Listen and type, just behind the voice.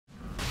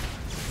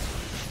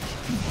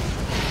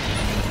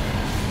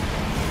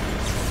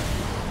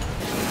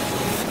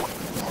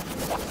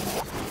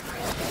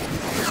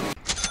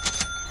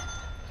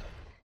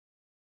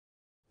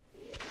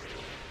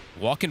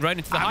Walking right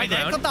into the high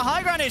ground. They've got the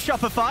high ground here,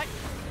 Shopify.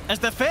 As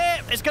the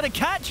Fear is going to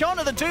catch on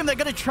to the Doom, they're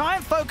going to try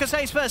and focus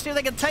Ace first, see if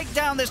they can take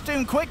down this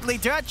Doom quickly.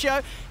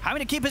 Duracho having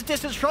to keep his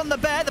distance from the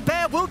Bear. The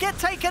Bear will get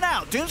taken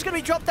out. Doom's going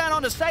to be dropped down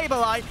onto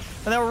Saberlight,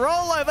 and they'll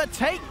roll over,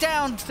 take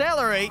down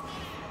Celery.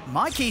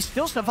 Mikey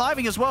still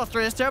surviving as well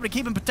through this. They're able to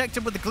keep him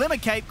protected with the Glimmer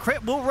Cape.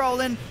 Crit will roll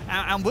in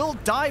and will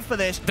die for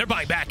this. They're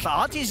buying back. But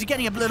Artis is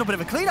getting a little bit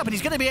of a cleanup, and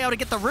he's going to be able to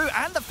get the Root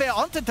and the Fear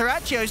onto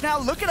Duracho. He's now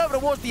looking over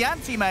towards the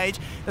Anti-Mage.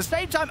 At the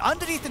same time,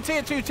 underneath the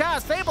Tier 2 tower,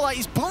 Saberlight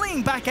is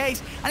bullying back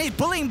Ace, and he's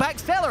bullying back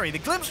Celery. The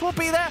glimpse will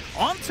be there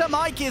onto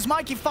Mikey as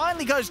Mikey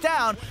finally goes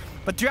down.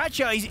 But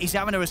Duracho, he's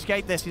having to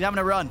escape this. He's having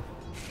to run.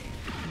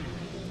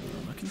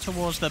 Looking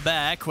towards the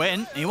Bear.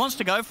 Quinn, he wants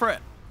to go for it.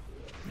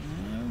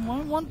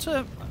 Won't want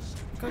to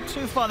go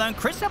too far though.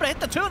 Chris able to hit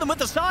the two of them with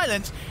the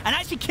silence and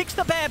actually kicks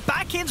the Bear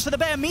back in, so the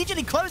Bear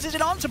immediately closes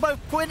it onto both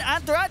Quinn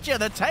and Duracho.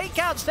 The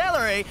takeout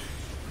Celery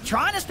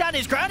trying to stand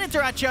his ground in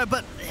Duracho,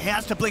 but he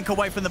has to blink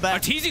away from the Bear.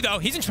 Arteezy though,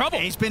 he's in trouble.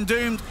 He's been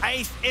doomed.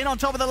 Ace in on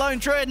top of the Lone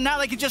Druid, and now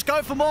they can just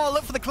go for more,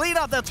 look for the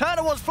cleanup. They'll turn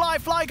towards Fly.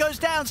 Fly goes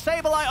down.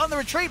 Saberlight on the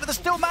retreat, but there's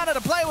still mana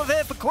to play with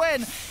here for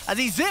Quinn as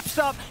he zips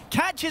up,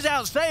 catches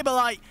out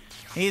Saberlight.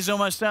 He's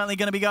almost certainly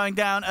going to be going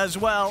down as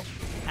well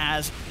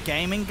as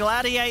Gaimin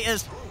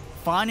Gladiators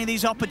finding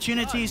these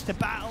opportunities to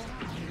battle.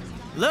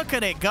 Look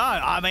at it go.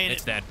 I mean,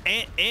 it's dead.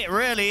 It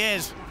really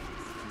is.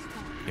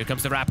 Here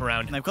comes the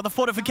wraparound. And they've got the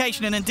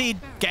fortification, and indeed,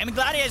 Gaimin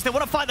Gladiators, they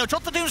want to fight. They'll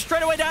drop the Doom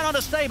straight away down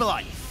onto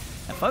Saberlight.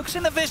 And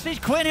focusing the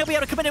Visage, Quinn, he'll be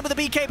able to come in with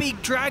the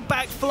BKB, drag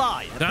back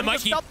Fly. They'll put a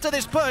stop to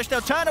this push.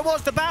 They'll turn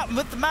towards the bat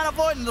with the Mana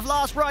Void, and the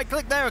last right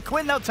click there of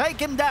Quinn, they'll take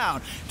him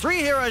down. 3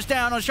 heroes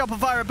down on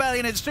Shopify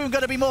Rebellion. It's soon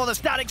going to be more. The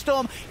Static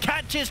Storm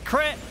catches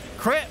Crit.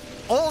 Crit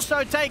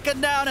also taken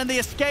down, and the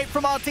escape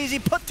from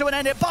Arteezy put to an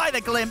end by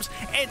the Glimpse.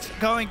 It's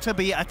going to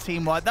be a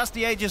team wipe. That's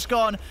the Aegis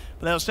gone,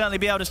 but they'll certainly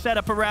be able to set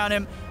up around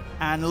him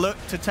and look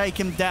to take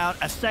him down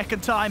a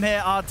second time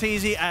here,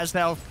 Arteezy, as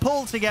they'll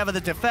pull together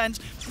the defense.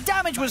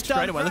 Damage was done.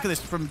 Straight away, look at this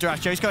from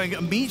Duracho. He's going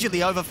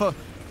immediately over for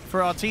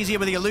Arteezy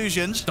with the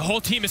illusions. The whole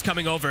team is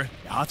coming over.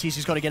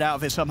 Arteezy's got to get out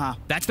of it somehow.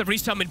 That's the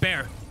resummon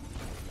Bear.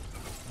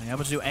 They're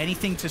able to do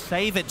anything to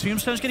save it.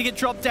 Tombstone's going to get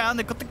dropped down.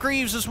 They've got the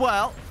Greaves as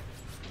well.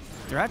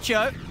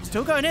 Duracho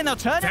still going in. They'll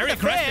turn very it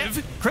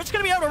aggressive. Crit's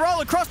going to be able to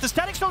roll across. The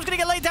Static Storm's going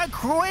to get laid down.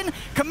 Quinn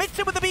commits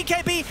it with the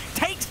BKB,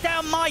 takes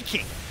down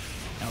Mikey.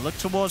 Now look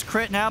towards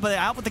Crit now, but they're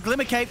out with the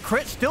Glimmer Cape.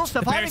 Crit still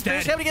surviving.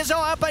 He's able to get Zoe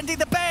out, but indeed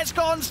the Bear's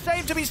gone.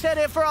 Save to be said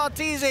here for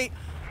Arteezy.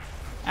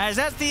 As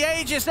that's the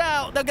Aegis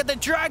out, they'll get the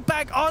drag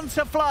back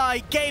onto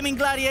Fly. Gaimin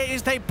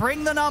Gladiators, they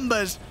bring the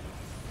numbers.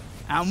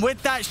 And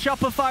with that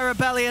Shopify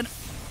Rebellion,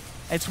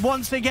 it's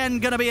once again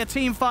going to be a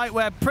team fight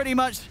where pretty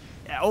much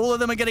all of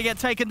them are going to get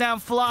taken down.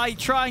 Fly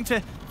trying to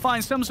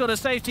find some sort of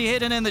safety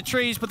hidden in the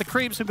trees, but the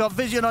creeps have got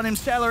vision on him.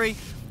 Celery,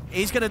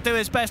 he's going to do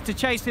his best to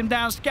chase him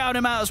down, scout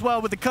him out as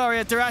well with the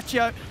Courier.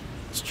 Duracho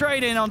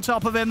straight in on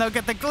top of him. They'll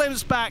get the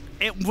Glimpse back.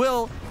 It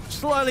will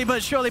slowly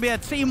but surely be a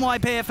team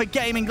wipe here for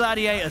Gaimin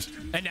Gladiators.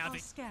 And now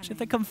if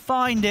they can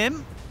find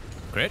him,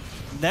 Crit,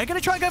 they're going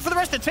to try and go for the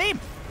rest of the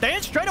team. They're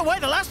in straight away.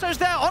 The lasso's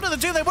there onto the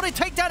Doom. They want to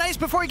take down Ace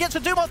before he gets a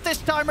Doom off this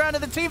time round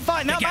in the team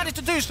fight. Now managed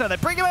to do so. They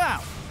bring him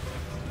out.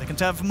 They can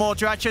turn for more.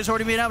 Duracho's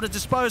already been able to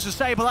dispose of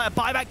Saberlight. A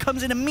buyback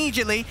comes in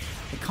immediately.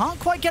 They can't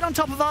quite get on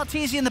top of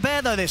Arteezy and the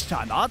Bear, though, this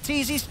time.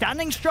 Arteezy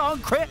standing strong.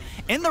 Crit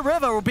in the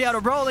river will be able to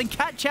roll and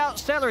catch out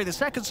Celery, the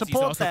second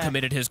support. He's also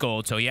committed his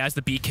gold, so he has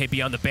the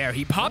BKB on the Bear.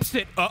 He pops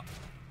it up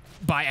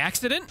by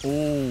accident. Oh,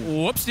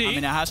 whoopsie. I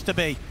mean, it has to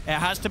be. It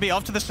has to be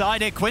off to the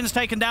side here. Quinn's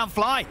taken down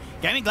Fly.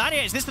 Gaimin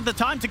Gladiators, this is the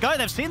time to go.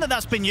 They've seen that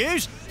that's been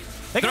used.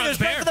 They're going to go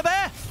straight for the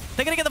Bear.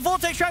 They're going to get the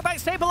Vortex track back.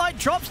 Saberlight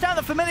drops down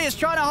the Familiars,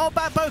 trying to hold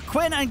back both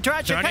Quinn and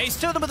Duracho. Catches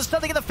two of them with the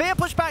stun. They get the Fear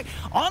push back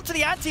onto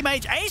the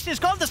Anti-Mage. Ace is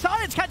gone. The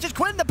Silence catches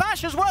Quinn. The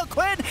Bash as well.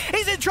 Quinn,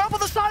 he's in trouble.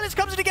 The Silence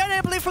comes in again,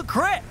 I believe, for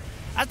Crit.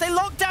 As they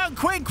lock down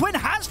Quinn, Quinn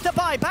has to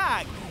buy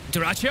back.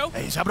 Duracho?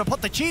 He's able to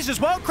put the cheese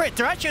as well, Crit.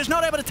 Duracho's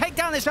not able to take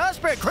down this Earth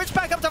Spirit. Crit's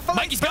back up to full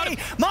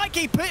HP.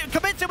 Mikey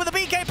commits it with the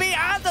BKB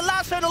and the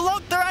lasso to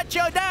lock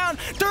Duracho down.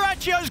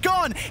 Duracho's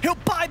gone. He'll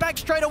buy back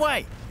straight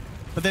away.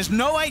 But there's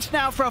no Ace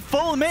now for a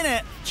full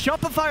minute.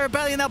 Shopify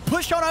Rebellion, they'll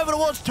push on over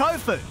towards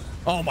Tofu.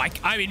 Oh my,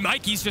 I mean,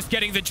 Mikey's just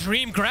getting the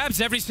dream grabs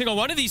every single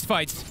one of these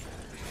fights.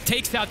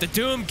 Takes out the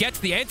Doom, gets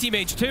the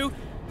Anti-Mage too.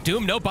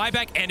 Doom, no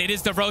buyback, and it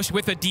is the Roche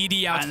with a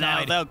DD outside. And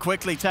now they'll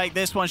quickly take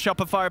this one.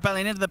 Shopify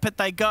Rebellion into the pit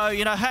they go.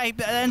 You know, hey, at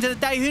the end of the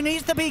day, who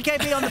needs the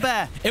BKB on the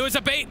Bear? It was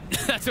a bait.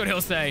 That's what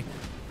he'll say.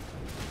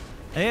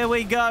 Here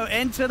we go,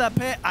 into the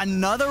pit.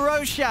 Another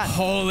Roshan.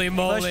 Holy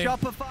moly. For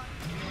Shopify.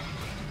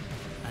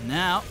 And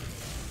now,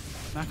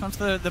 back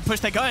onto the push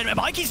they go. And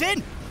Mikey's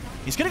in.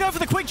 He's going to go for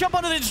the quick jump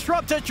onto the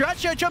Disruptor.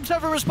 Duracho jumps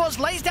over in response,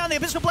 lays down the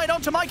Abyssal Blade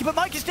onto Mikey, but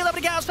Mikey's still able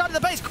to get outside of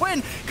the base.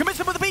 Quinn commits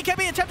him with the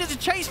BKB, attempted to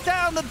chase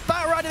down the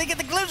Battle Rider. They get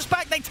the Glimpse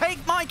back. They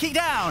take Mikey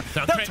down.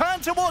 They'll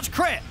turn towards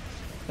Crit.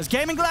 As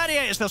Gaimin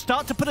Gladiators, they'll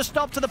start to put a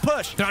stop to the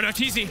push. Throw on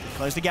Arteezy.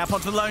 Close the gap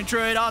onto the Lone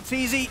Druid.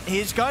 Arteezy,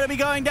 he's going to be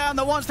going down.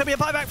 There wants to be a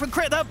buyback from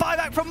Crit. They'll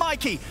buyback from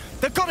Mikey.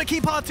 They've got to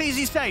keep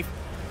Arteezy safe.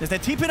 As they're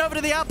TPing over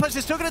to the outpost,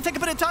 they're still going to take a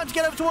bit of time to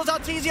get over towards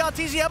RTZ.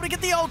 RTZ able to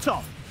get the ult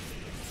off.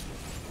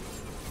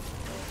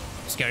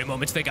 Scary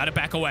moments, they gotta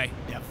back away.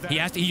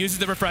 Yeah, He uses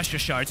the refresher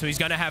shard, so he's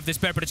gonna have this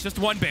bear, but it's just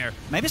one bear.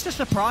 Maybe it's a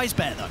surprise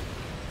bear, though.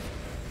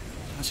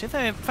 Let's see if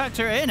they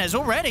factor it in as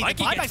already.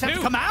 Mikey The buybacks have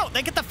to come out.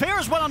 They get the fear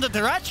as well onto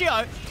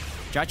Dyrachyo.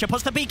 Dyrachyo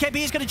puts the BKB,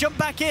 he's going to jump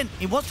back in.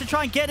 He wants to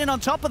try and get in on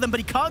top of them,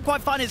 but he can't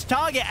quite find his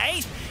target.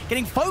 Ace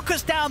getting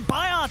focused down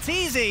by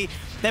Arteezy.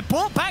 They're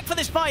brought back for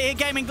this fight here,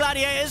 Gaimin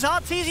Gladiators.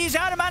 Arteezy's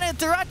out of mana, and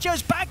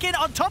Dyrachyo's back in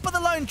on top of the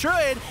lone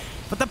druid.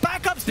 But the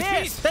backup's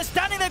here. They're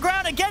standing their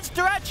ground against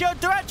Dyrachyo.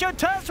 Dyrachyo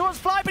turns towards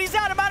Fly, but he's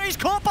out of mana. He's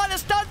caught by the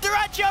stun.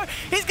 Dyrachyo,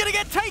 he's going to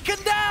get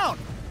taken down.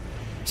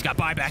 He's got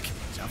buyback.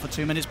 He's out for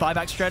 2 minutes,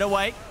 buyback straight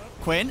away.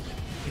 Quinn,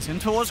 he's in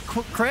towards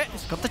Crit.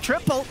 He's got the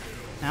triple.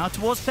 Now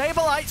towards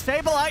Saberlight.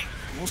 Saberlight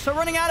also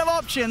running out of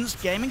options.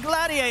 Gaimin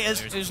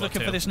Gladiators is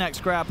looking for this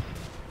next grab.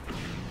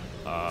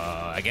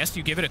 I guess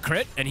you give it a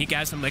crit, and he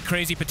got some like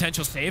crazy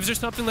potential saves or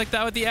something like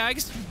that with the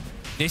Ags.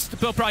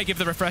 They'll probably give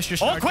the refresher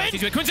shard. Oh, Quinn!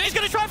 He's going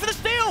to try for the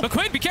steal! But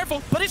Quinn, be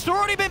careful! But it's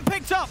already been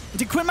picked up.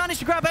 Did Quinn manage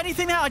to grab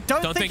anything now? I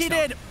don't think he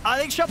did. I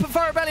think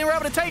Shopify Rebellion were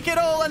able to take it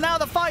all, and now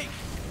the fight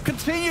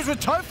continues with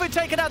Tofu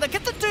taken out. They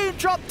get the Doom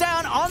drop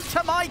down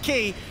onto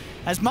Mikey.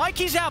 As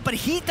Mikey's out, but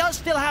he does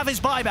still have his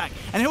buyback.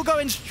 And he'll go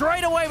in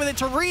straight away with it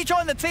to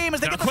rejoin the team as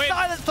they get the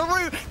silence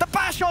through. The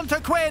bash onto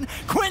Quinn.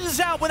 Quinn's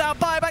out without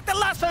buyback. The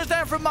lasso's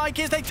there from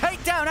Mikey as they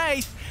take down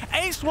Ace.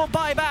 Ace will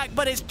buy back,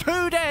 but it's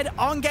 2 dead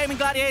on Gaimin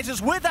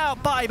Gladiators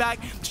without buyback.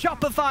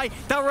 Shopify,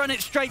 they'll run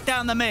it straight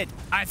down the mid.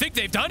 I think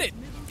they've done it.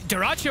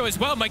 Dyrachyo as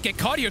well might get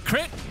caught here.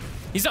 Crit.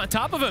 He's on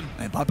top of him.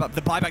 The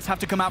buybacks have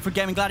to come out from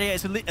Gaimin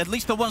Gladiators, at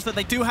least the ones that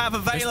they do have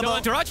available. They're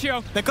still on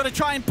Dyrachyo. They've got to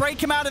try and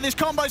break him out of this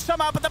combo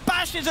somehow, but the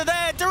bashes are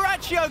there.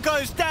 Dyrachyo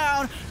goes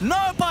down.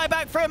 No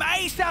buyback for him.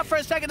 Ace out for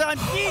a second time.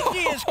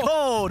 GG is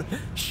called.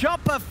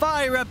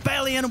 Shopify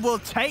Rebellion will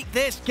take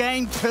this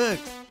game too.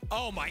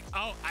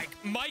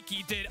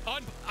 Mikey did.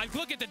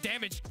 Look at the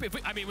damage. We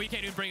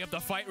can't even bring up the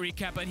fight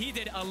recap, but he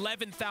did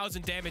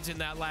 11,000 damage in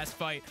that last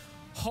fight.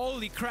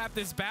 Holy crap,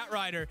 this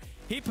Batrider,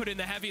 he put in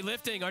the heavy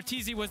lifting.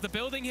 Arteezy was the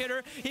building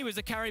hitter. He was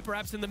a carry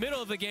perhaps in the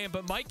middle of the game,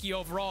 but Mikey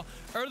overall,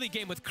 early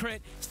game with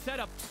crit, set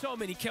up so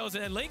many kills,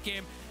 and then late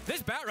game,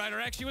 this Batrider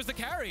actually was the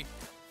carry.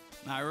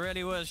 It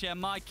really was, yeah.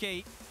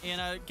 Mikey,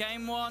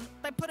 game one,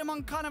 they put him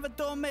on kind of a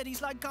door mid.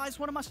 He's like, guys,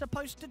 what am I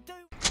supposed to do?